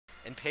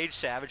and Paige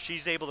Savage.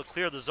 She's able to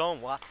clear the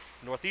zone.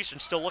 Northeastern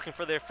still looking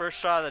for their first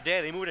shot of the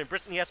day. They move it in.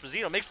 Brittany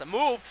Esposito makes the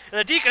move, and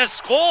the Deaconess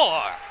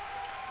score!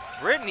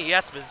 Brittany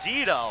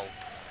Esposito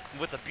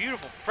with a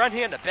beautiful front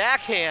hand to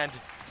backhand.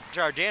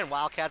 Jardine,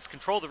 Wildcats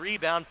control the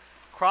rebound.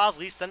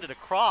 Crosley send it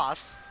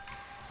across.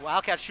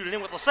 Wildcats shoot it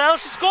in with LaSalle.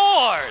 She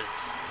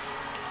scores!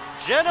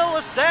 Jenna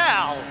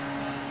LaSalle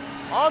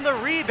on the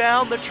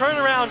rebound, the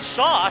turnaround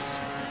shot.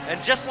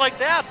 And just like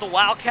that, the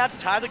Wildcats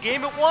tie the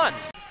game at 1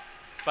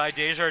 by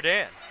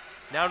Desjardins.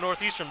 Now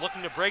Northeastern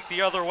looking to break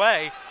the other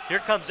way. Here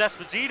comes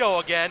Esposito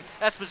again.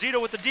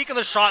 Esposito with the deke and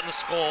the shot and the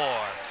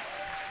score.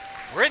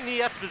 Brittany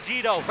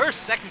Esposito, her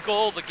second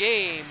goal of the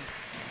game.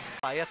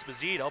 By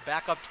Esposito,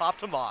 back up top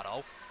to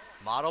Motto.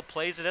 Motto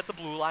plays it at the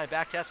blue line,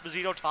 back to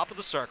Esposito, top of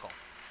the circle.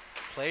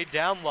 Played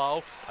down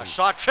low, a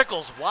shot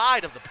trickles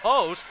wide of the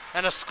post,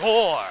 and a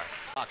score.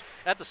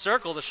 At the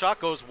circle, the shot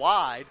goes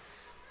wide.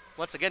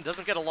 Once again,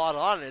 doesn't get a lot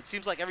on it. It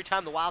seems like every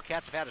time the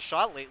Wildcats have had a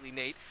shot lately,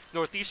 Nate,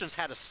 Northeastern's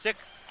had a stick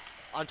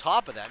on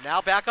top of that.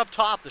 Now back up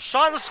top, the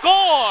shot and the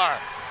score!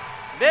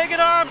 Megan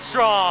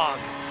Armstrong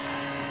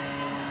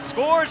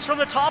scores from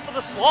the top of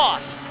the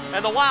slot,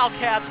 and the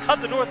Wildcats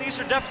cut the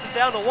Northeastern deficit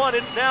down to 1.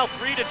 It's now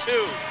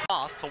 3-2.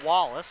 Loss to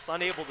Wallace,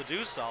 unable to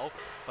do so,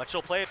 but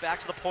she'll play it back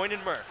to the point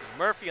in Murphy.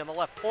 Murphy on the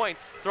left point,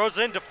 throws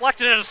it in,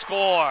 deflected, and a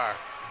score!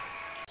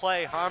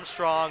 Play,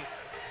 Armstrong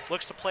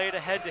looks to play it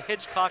ahead to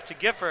Hitchcock to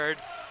Gifford.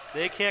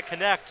 They can't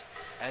connect,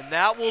 and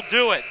that will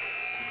do it.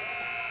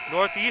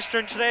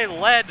 Northeastern today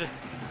led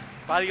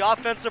by the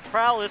offensive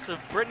prowess of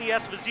Brittany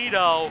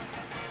Esposito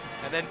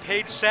and then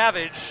Paige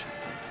Savage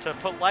to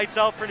put lights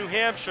out for New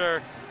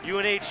Hampshire.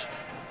 UNH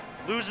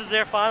loses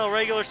their final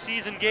regular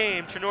season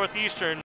game to Northeastern.